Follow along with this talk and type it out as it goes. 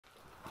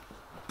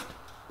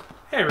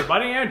Hey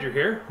everybody, Andrew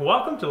here.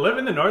 Welcome to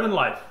Living the Northern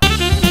Life.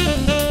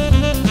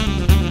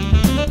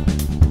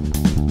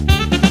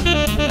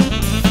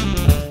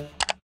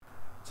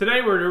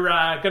 Today we're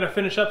going to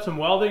finish up some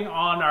welding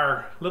on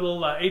our little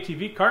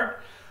ATV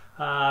cart,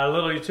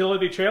 little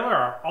utility trailer,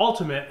 our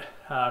ultimate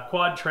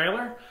quad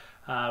trailer.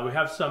 We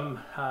have some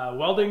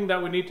welding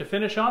that we need to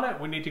finish on it.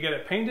 We need to get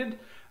it painted,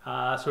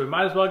 so we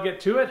might as well get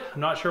to it.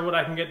 I'm not sure what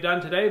I can get done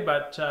today,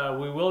 but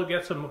we will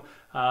get some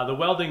the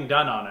welding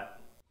done on it.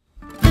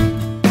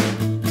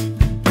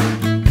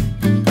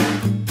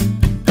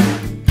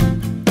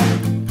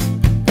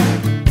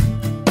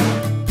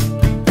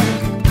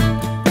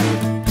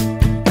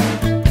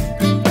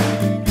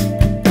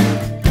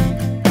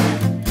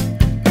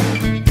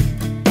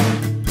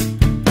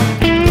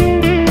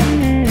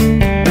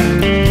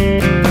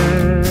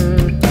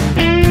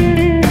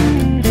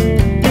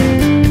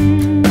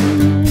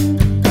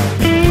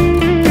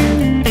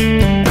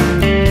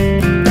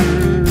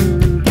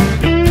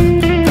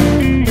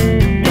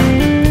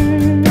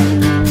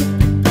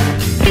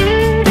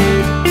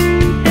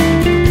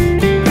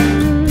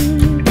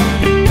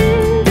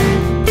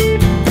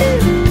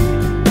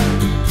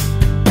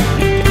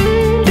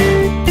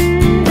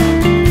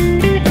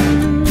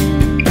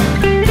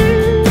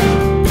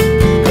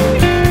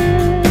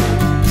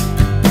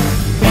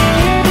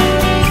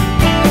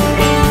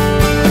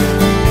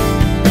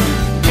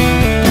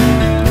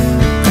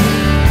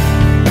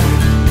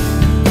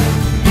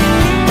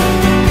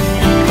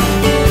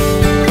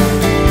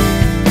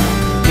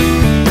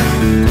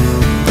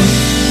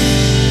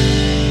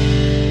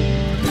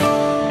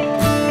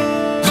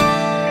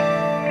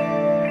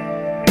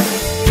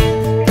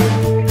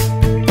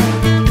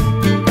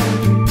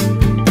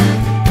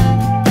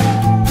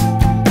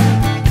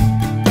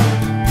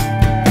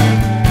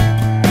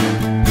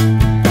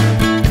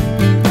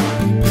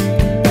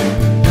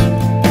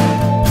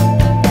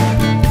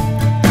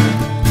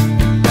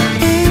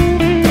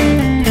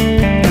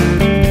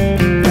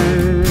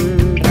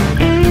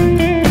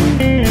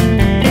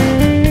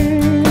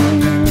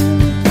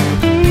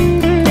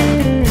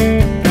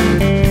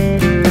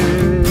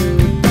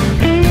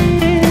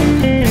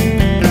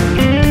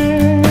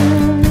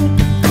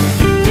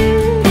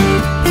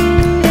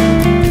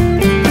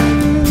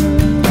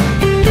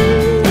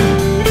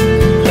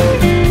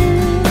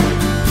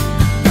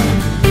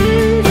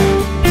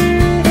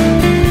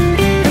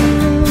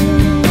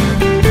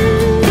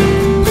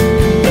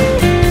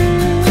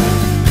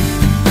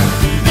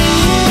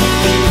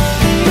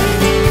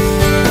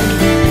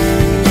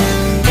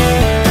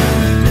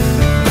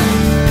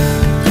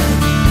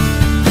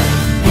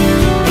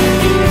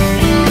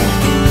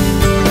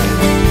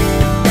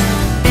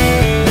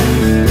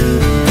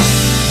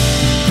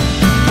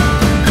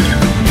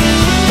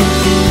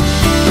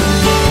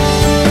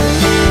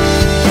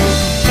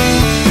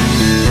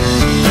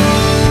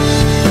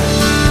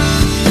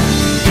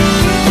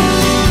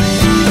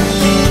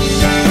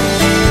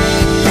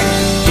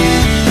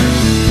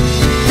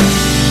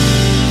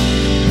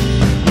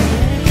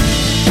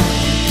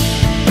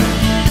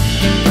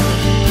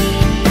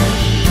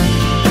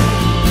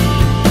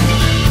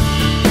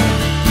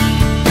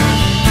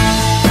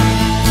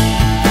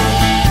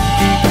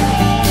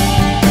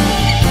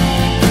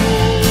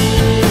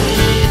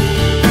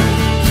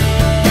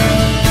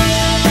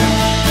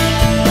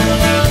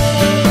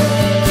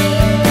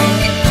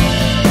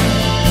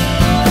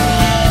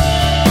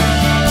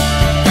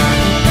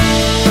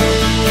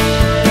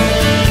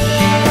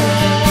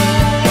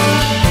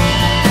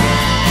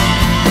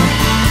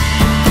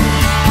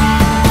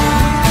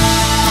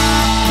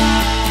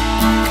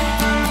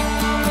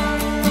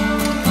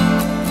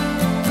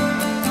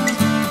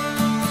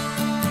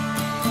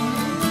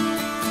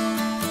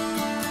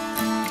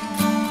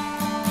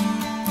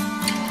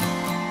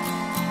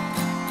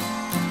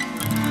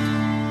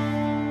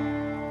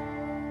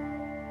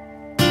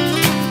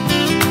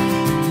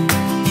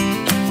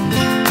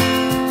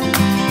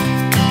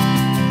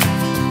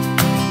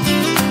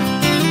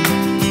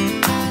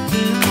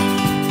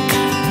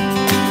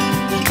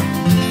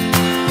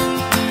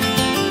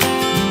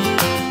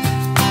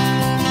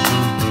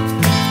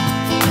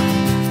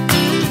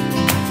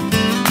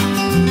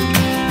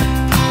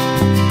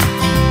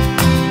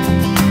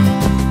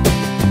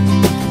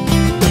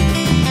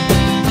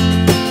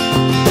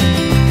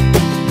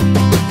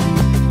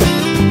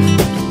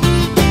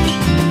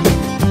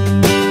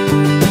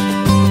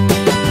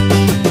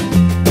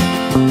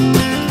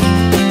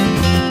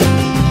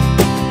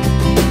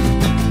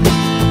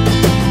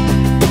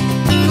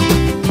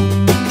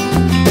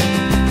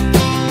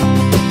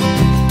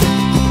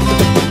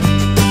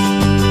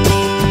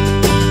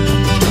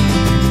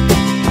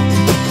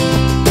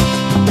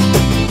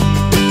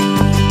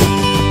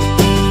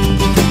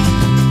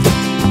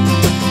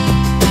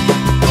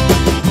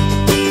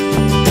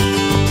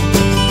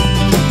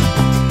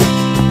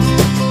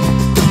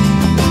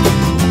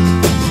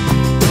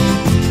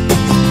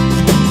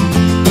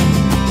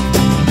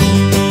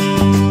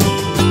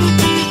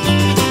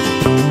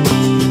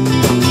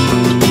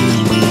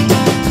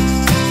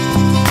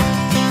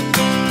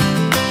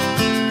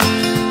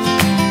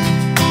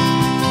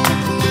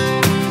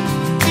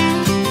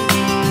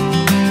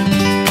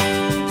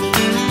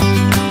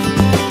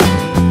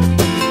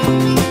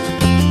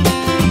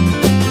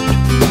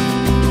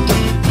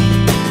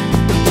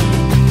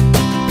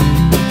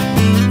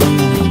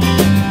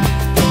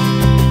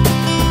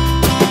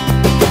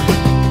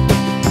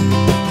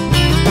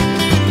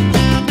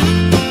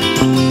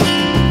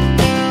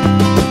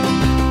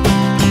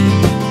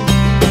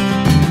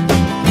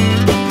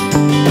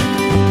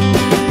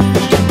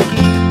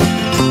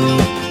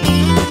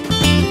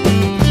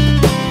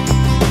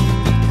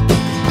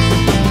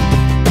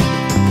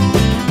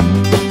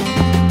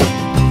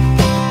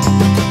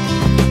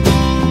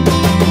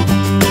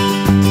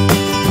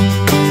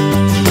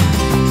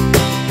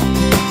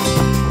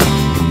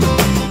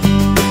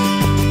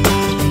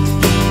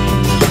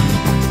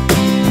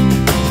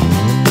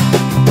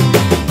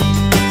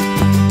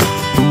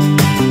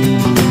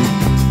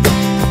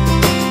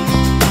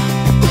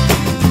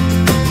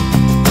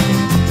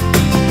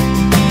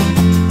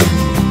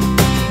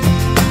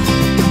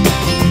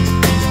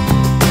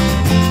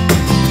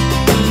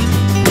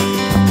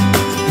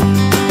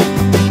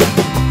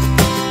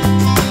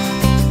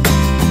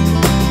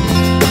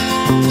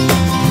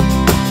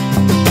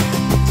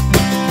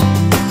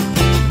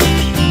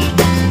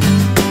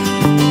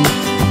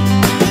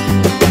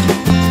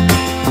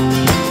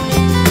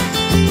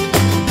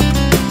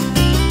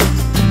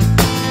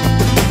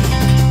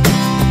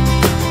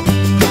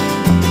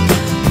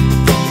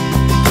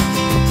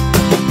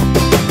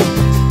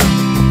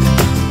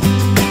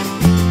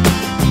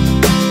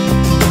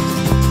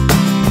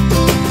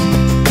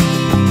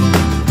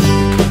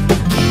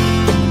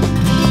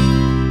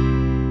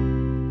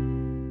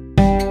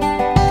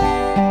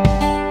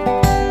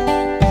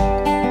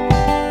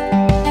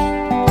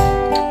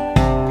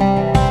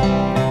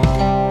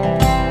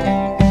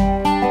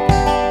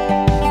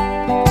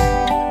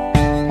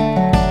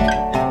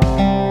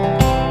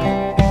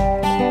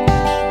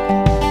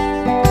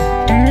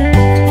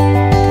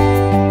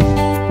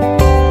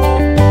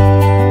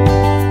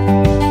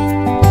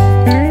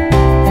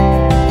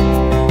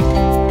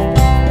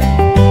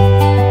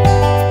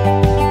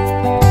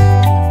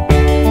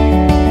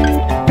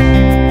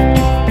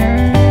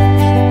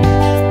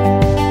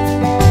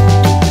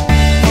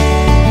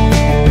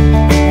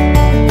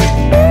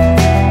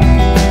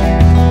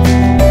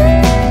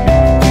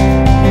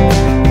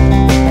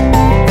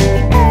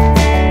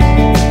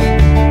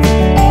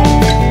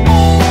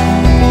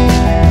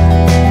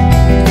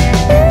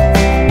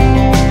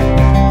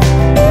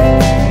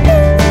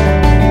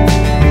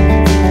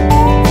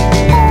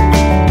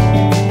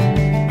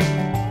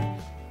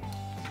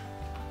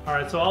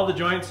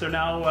 parts are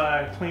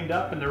now cleaned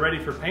up and they're ready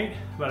for paint,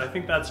 but I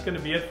think that's going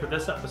to be it for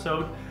this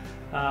episode.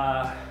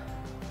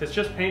 It's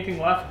just painting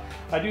left.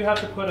 I do have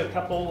to put a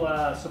couple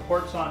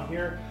supports on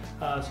here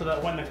so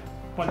that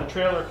when the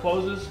trailer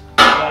closes,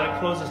 that it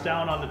closes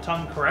down on the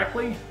tongue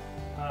correctly.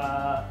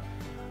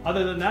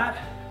 Other than that,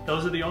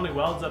 those are the only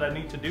welds that I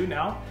need to do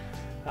now.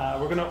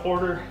 We're going to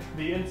order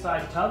the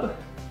inside tub.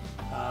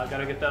 Got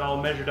to get that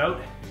all measured out,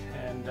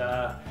 and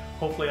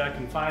hopefully I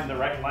can find the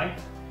right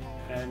length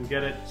and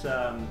get it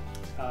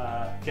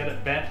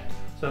bent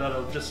so that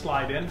it'll just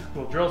slide in.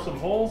 We'll drill some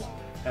holes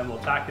and we'll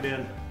tack it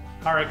in.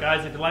 Alright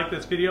guys, if you like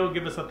this video,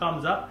 give us a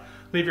thumbs up,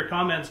 leave your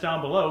comments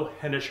down below,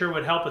 and it sure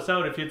would help us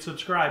out if you'd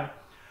subscribe.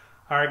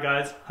 Alright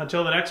guys,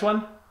 until the next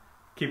one,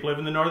 keep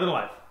living the Northern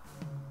Life.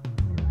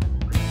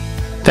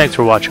 Thanks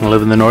for watching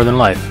Living the Northern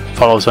Life.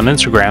 Follow us on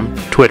Instagram,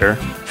 Twitter,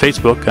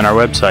 Facebook, and our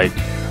website.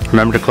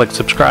 Remember to click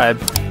subscribe,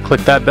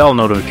 click that bell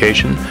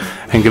notification,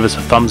 and give us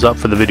a thumbs up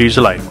for the videos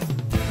you like.